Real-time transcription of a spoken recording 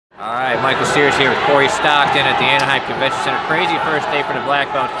All right, Michael Sears here with Corey Stockton at the Anaheim Convention Center. Crazy first day for the black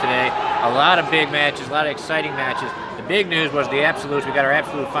belts today. A lot of big matches, a lot of exciting matches. The big news was the absolutes. We got our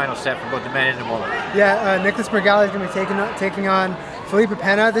absolute final set for both the men and the women. Yeah, Nicholas Bergali is going to be taking on Felipe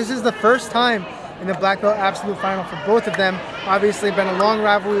Pena. This is the first time in the black belt absolute final for both of them. Obviously, been a long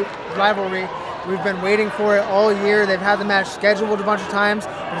rivalry. We've been waiting for it all year. They've had the match scheduled a bunch of times,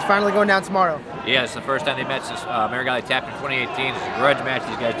 but it's finally going down tomorrow. Yeah, it's the first time they met since Marigali tapped in 2018. It's a grudge match.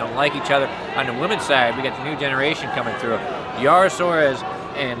 These guys don't like each other. On the women's side, we got the new generation coming through. Yara Suarez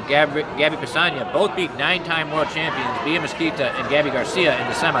and Gabby Pisania both beat 9-time world champions Bia Mesquita and Gabby Garcia in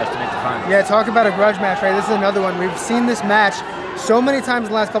the semis to make the final. Yeah, talk about a grudge match, right? This is another one. We've seen this match so many times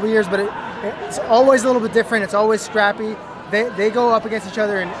in the last couple of years, but it's always a little bit different. It's always scrappy. They go up against each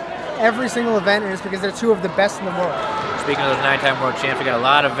other in every single event, and it's because they're two of the best in the world. Speaking of those 9-time world champs, we got a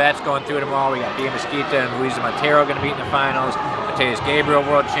lot of vets going through tomorrow. We got Bia Mesquita and Luisa Montero going to be in the finals. Mateus Gabriel,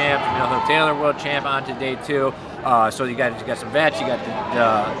 world champ. Jamil Taylor, world champ, on to day 2. So you got some vets. You got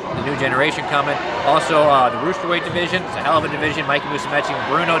the new generation coming. Also, the Roosterweight division. It's a hell of a division. Mikey Musumeci and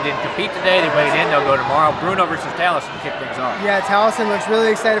Bruno didn't compete today. They weighed in. They'll go tomorrow. Bruno versus Taliesin to kick things off. Yeah, Taliesin looks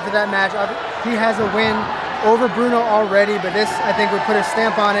really excited for that match. He has a win over Bruno already, but this, I think, would put a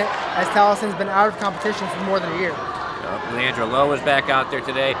stamp on it, as Taliesin's been out of competition for more than a year. Leandro Lowe is back out there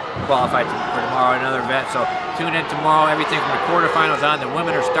today, qualified for tomorrow, another vet. So tune in tomorrow. Everything from the quarterfinals on. The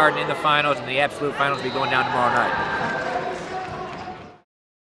women are starting in the finals, and the absolute finals will be going down tomorrow night.